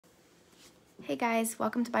Hey guys,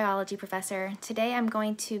 welcome to Biology Professor. Today I'm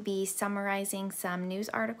going to be summarizing some news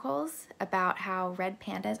articles about how red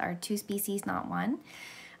pandas are two species, not one.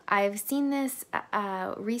 I've seen this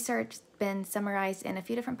research been summarized in a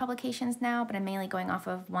few different publications now, but I'm mainly going off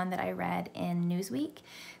of one that I read in Newsweek.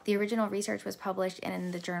 The original research was published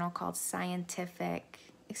in the journal called Science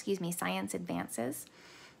Advances.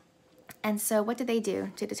 And so what did they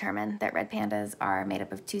do to determine that red pandas are made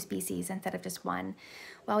up of two species instead of just one?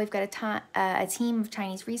 Well, we've got a team of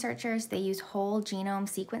Chinese researchers. They use whole genome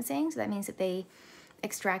sequencing. So that means that they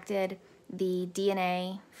extracted the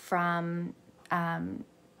DNA from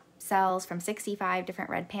cells from 65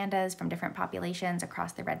 different red pandas from different populations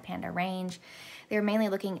across the red panda range. They were mainly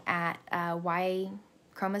looking at Y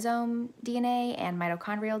chromosome DNA and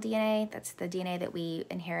mitochondrial DNA. That's the DNA that we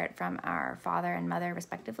inherit from our father and mother,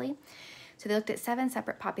 respectively. So they looked at 7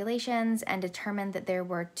 separate populations and determined that there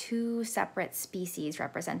were 2 separate species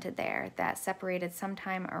represented there that separated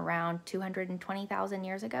sometime around 220,000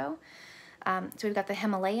 years ago. So we've got the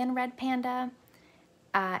Himalayan red panda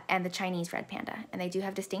and the Chinese red panda, and they do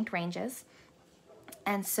have distinct ranges.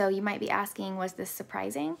 And so you might be asking, was this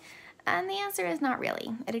surprising? And the answer is not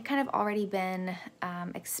really. It had kind of already been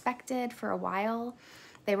expected for a while.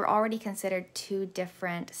 They were already considered 2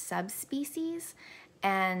 different subspecies,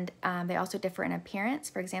 and they also differ in appearance.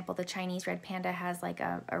 For example, the Chinese red panda has like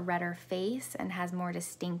a redder face and has more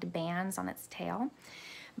distinct bands on its tail.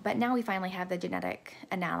 But now we finally have the genetic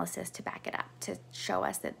analysis to back it up, to show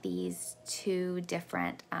us that these 2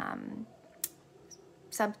 different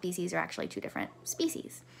subspecies are actually 2 different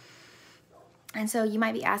species. And so you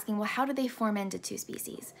might be asking, well, how did they form into 2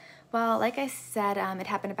 species? Well, like I said, it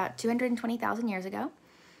happened about 220,000 years ago,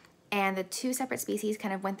 and the 2 separate species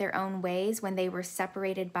kind of went their own ways when they were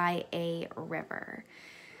separated by a river.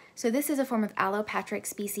 So this is a form of allopatric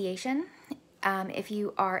speciation. If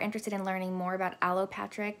you are interested in learning more about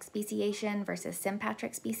allopatric speciation versus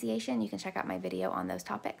sympatric speciation, you can check out my video on those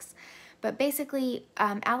topics. But basically,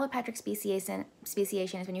 allopatric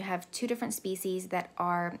speciation is when you have 2 different species that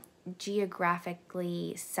are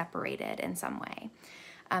geographically separated in some way,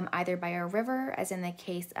 either by a river, as in the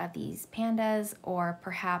case of these pandas, or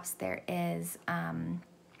perhaps there is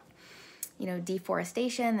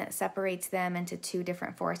deforestation that separates them into 2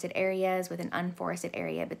 different forested areas with an unforested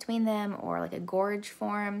area between them, or like a gorge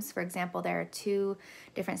forms. For example, there are 2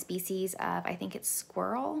 different species of, I think it's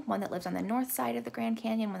squirrel, one that lives on the north side of the Grand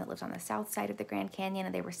Canyon, one that lives on the south side of the Grand Canyon,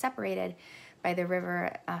 and they were separated by the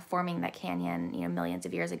river forming that canyon, millions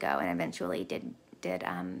of years ago, and eventually did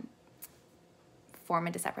form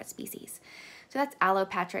into separate species. So that's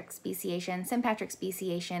allopatric speciation. Sympatric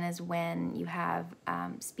speciation is when you have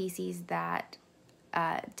species that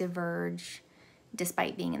diverge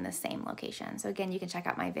despite being in the same location. So again, you can check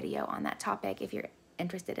out my video on that topic if you're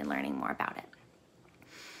interested in learning more about it.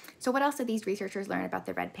 So what else did these researchers learn about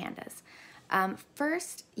the red pandas?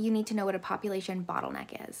 First, you need to know what a population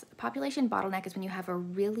bottleneck is. A population bottleneck is when you have a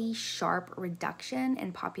really sharp reduction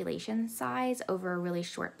in population size over a really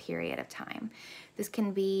short period of time. This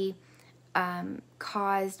can be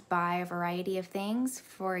caused by a variety of things.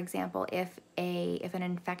 For example, if an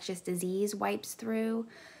infectious disease wipes through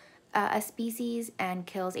a species and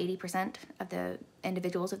kills 80% of the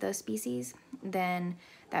individuals of those species, then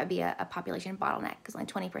that would be a population bottleneck because only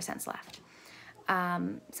 20% is left.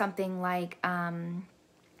 Something like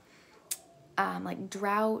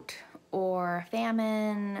drought or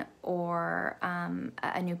famine, or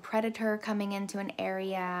a new predator coming into an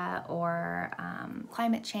area, or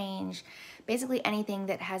climate change. Basically anything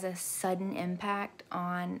that has a sudden impact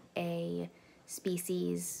on a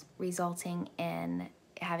species resulting in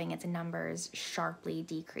having its numbers sharply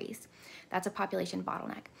decrease. That's a population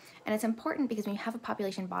bottleneck. And it's important because when you have a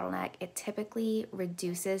population bottleneck, it typically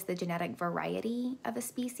reduces the genetic variety of a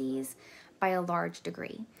species by a large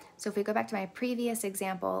degree. So if we go back to my previous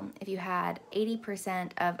example, if you had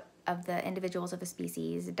 80% of the individuals of a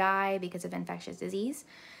species die because of infectious disease,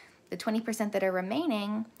 the 20% that are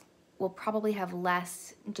remaining will probably have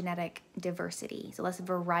less genetic diversity, so less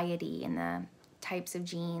variety in the types of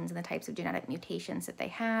genes and the types of genetic mutations that they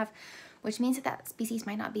have, which means that that species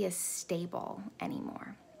might not be as stable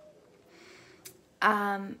anymore.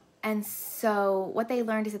 And so what they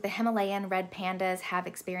learned is that the Himalayan red pandas have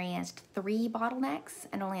experienced 3 bottlenecks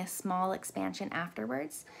and only a small expansion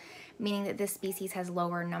afterwards, meaning that this species has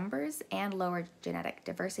lower numbers and lower genetic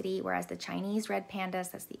diversity, whereas the Chinese red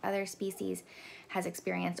pandas, that's the other species, has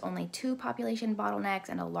experienced only 2 population bottlenecks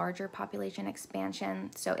and a larger population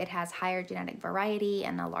expansion. So it has higher genetic variety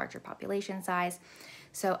and a larger population size.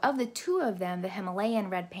 So of the 2 of them, the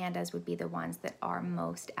Himalayan red pandas would be the ones that are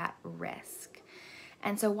most at risk.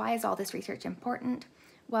 And so why is all this research important?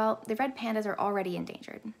 Well, the red pandas are already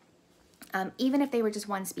endangered. Even if they were just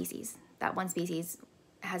one species, that one species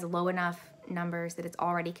has low enough numbers that it's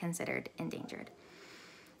already considered endangered.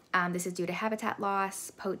 This is due to habitat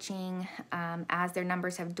loss, poaching. As their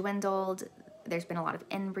numbers have dwindled, there's been a lot of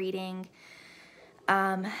inbreeding.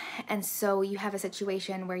 And so you have a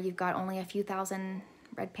situation where you've got only a few thousand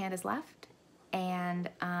red pandas left and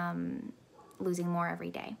losing more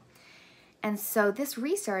every day. And so this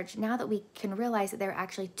research, now that we can realize that there are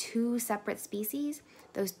actually two separate species,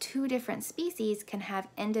 those two different species can have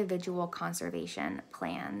individual conservation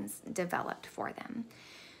plans developed for them.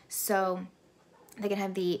 So they can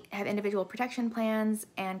have individual protection plans,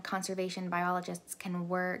 and conservation biologists can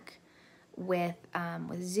work with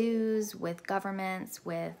zoos, with governments,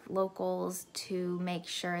 with locals to make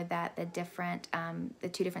sure that the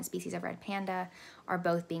two different species of red panda are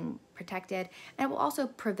both being protected. And it will also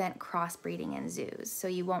prevent crossbreeding in zoos. So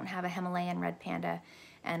you won't have a Himalayan red panda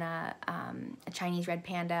and a Chinese red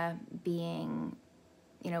panda being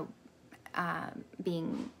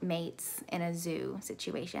mates in a zoo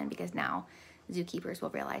situation, because now zookeepers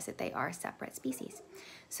will realize that they are separate species.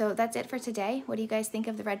 So that's it for today. What do you guys think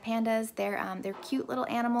of the red pandas? They're cute little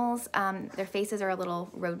animals. Their faces are a little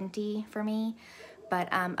rodent-y for me, but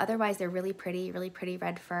otherwise they're really pretty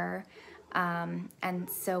red fur. And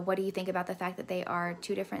so what do you think about the fact that they are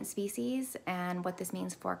two different species and what this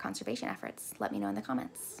means for conservation efforts? Let me know in the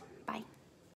comments. Bye.